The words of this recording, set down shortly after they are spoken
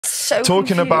so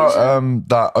talking about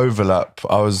that overlap,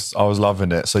 I was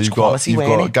loving it. So you've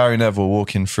got Gary Neville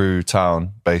walking through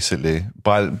town, basically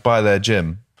by their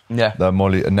gym. Yeah, the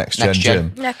Molly Next Gen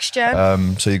gym. Next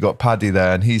Gen. So you got Paddy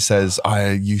there, and he says,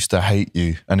 "I used to hate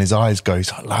you," and his eyes go, he's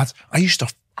like, "Lads, I used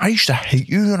to hate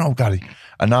you, Gary."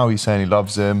 And now he's saying he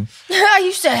loves him. I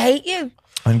used to hate you.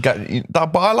 And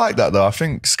but I like that though. I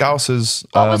think Scousers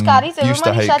used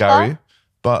to hate Gary. That?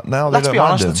 But now let's they don't be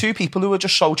honest, mind him. the two people who were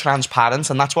just so transparent,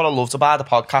 and that's what I loved about the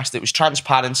podcast. It was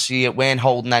transparency. It weren't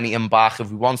holding anything back. If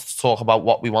we wanted to talk about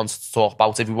what we wanted to talk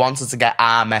about, if we wanted to get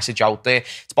our message out there,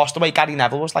 it's boss the way Gary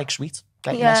Neville was like, sweet,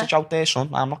 get your message out there,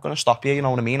 son. I'm not going to stop you, you know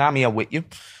what I mean? I'm here with you.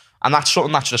 And that's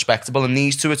something that's respectable. And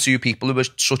these two are two people who are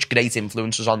such great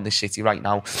influences on this city right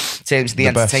now. In terms of the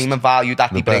entertainment value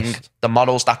that they bring, the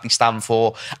morals that they stand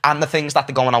for, and the things that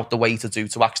they're going out the way to do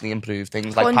to actually improve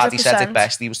things. Like 100%. Paddy said it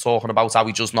best. He was talking about how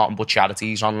he does nothing but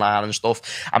charities online and stuff.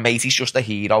 And mate, he's just a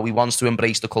hero. He wants to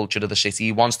embrace the culture of the city.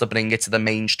 He wants to bring it to the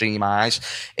mainstream eyes.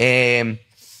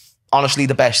 Honestly,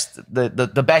 the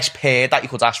best pair that you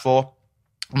could ask for.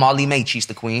 Molly, mate, she's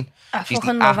the queen. She's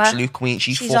the absolute queen.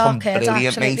 She's fucking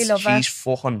brilliant, mate. She's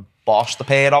fucking boss, the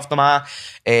pair of them are.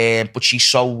 But she's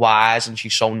so wise and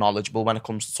she's so knowledgeable when it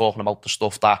comes to talking about the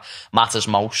stuff that matters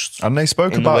most. And they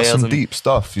spoke about some deep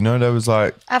stuff, you know, there was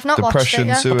like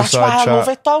depression, suicide, that's why I love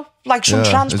it though. Like some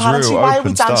transparency. Why are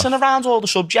we dancing around all the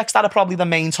subjects that are probably the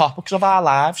main topics of our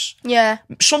lives? Yeah.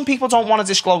 Some people don't want to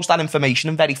disclose that information,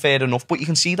 and very fair enough, but you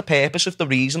can see the purpose of the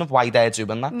reason of why they're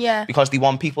doing that. Yeah. Because they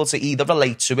want people to either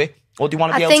relate to it or they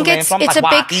want to be able to learn from it. Like,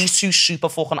 wow, these two super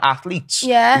fucking athletes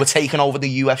who are taking over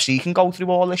the UFC can go through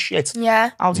all this shit.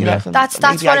 Yeah. How do you reckon? That's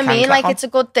what I mean. Like, it's a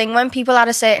good thing when people at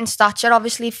a certain stature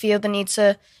obviously feel the need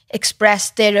to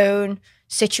express their own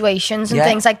situations and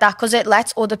things like that, because it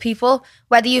lets other people,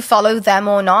 whether you follow them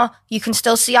or not, you can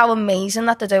still see how amazing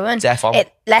that they're doing. Definitely.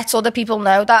 It lets other people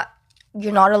know that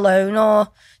you're not alone, or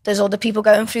there's other people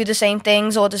going through the same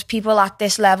things, or there's people at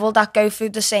this level that go through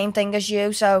the same thing as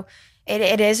you. So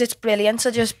it's brilliant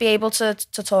to just be able to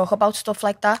talk about stuff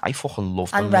like that. I fucking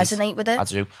love them, and resonate with it. I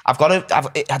do. I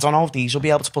don't know if these will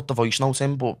be able to put the voice note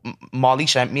in, but Molly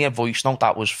sent me a voice note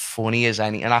that was funny as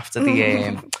anything after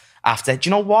the do you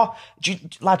know what? Do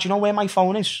you know where my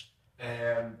phone is?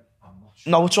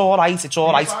 No, it's all right. It's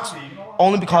all right.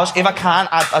 Only because if I can,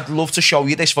 I'd love to show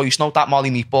you this voice note that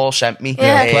Molly Meatball sent me.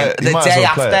 Yeah. The day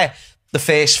after the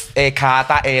first card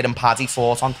that Aaron Paddy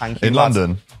fought on. Thank you. In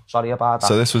London? Sorry about that.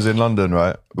 So this was in London,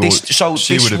 right? She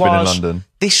would have been in London.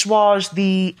 This was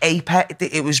the apex.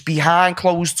 It was behind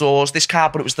closed doors, this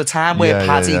card, but it was the time where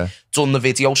Paddy done the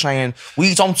video saying,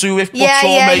 "We don't do if buts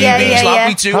or maybes, lad,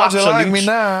 we do absolutes." Like me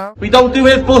now? We don't do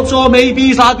if buts or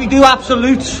maybes, lad, we do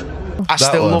absolutes. I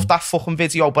still love that fucking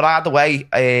video, but either way,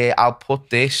 I'll put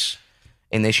this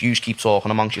in this. You keep talking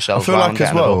amongst yourselves. I feel like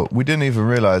as well, we didn't even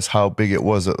realise how big it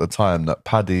was at the time that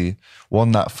Paddy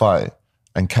won that fight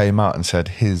and came out and said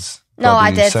his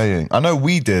saying. I know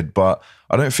we did, but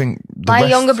I don't think my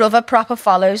younger brother proper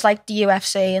follows like the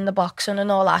UFC and the boxing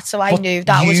and all that, so I knew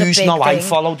that was a big thing. I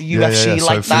follow the UFC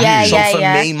like that. So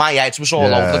for me, my head was all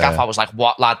over the gaff. I was like,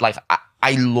 what, lad? Like,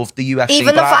 I love the UFC.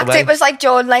 Even the fact it was like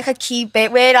Jordan, like a key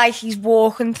bit where like he's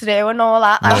walking through and all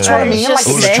that. That's what I mean. Like,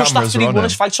 just after he won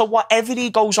his fight, so whatever he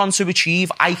goes on to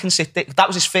achieve, I can sit there. That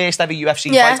was his first ever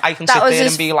UFC fight. I can sit there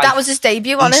and be like, that was his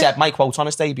debut. He said my quote on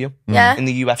his debut. In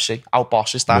the UFC. Our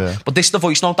boss is that. But this is the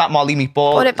voice note that Molly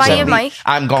Meatball. Put it by your mic.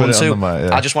 I'm going to.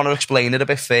 I just want to explain it a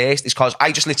bit first. It's because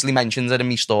I just literally mentioned it in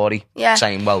my story,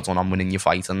 saying, "Well done on winning your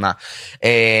fight," and that.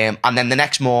 And then the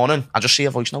next morning, I just see a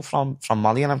voice note from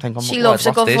Molly, and I'm thinking, she loves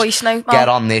a good voice note. Get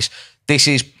on this.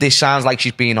 This sounds like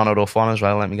she's been on a rough one as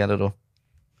well. Let me get it up.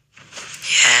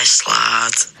 Yes,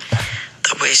 lad.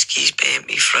 The whiskey's burnt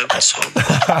me throat some,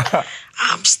 but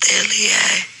I'm still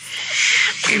here.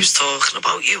 We was talking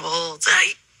about you all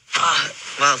day.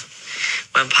 Well,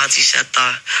 when Paddy said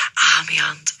that, army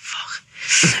hand, fuck.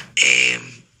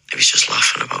 I was just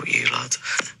laughing about you, lad.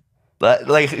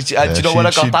 Like, do you know when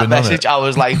I got that message? I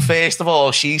was like, first of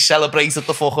all, she celebrated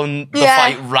the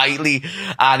fight rightly,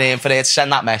 and for her to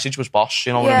send that message was boss.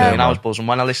 You know what I mean? I was buzzing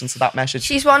when I listened to that message.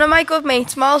 She's one of my good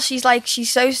mates, Mal. She's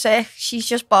so sick. She's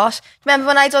just boss. Remember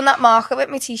when I done that market with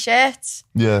my t-shirts?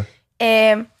 Yeah.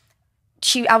 I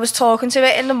was talking to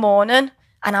it in the morning.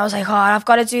 And I was like, oh, I've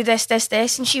got to do this.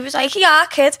 And she was like, yeah,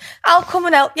 kid, I'll come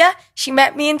and help you. She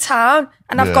met me in town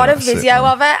and I've got a video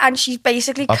of it. And she's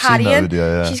basically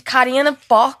carrying a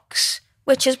box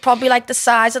which is probably like the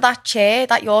size of that chair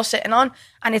that you're sitting on,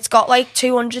 and it's got like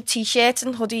 200 t-shirts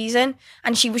and hoodies in,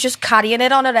 and she was just carrying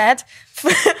it on her head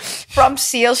from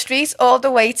Seal Street all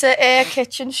the way to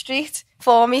Kitchen Street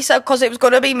for me, so because it was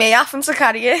going to be me having to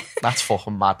carry it. That's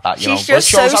fucking mad, that, you She's just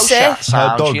so sick.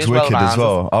 Her dog's wicked as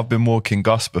well. I've been walking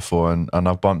Gus before and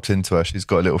I've bumped into her. She's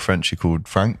got a little Frenchie called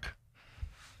Frank.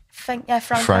 Frank or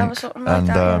something and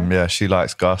like that, yeah, she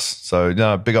likes Gus. So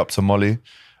yeah, big up to Molly.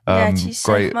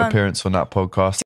 Great appearance on that podcast.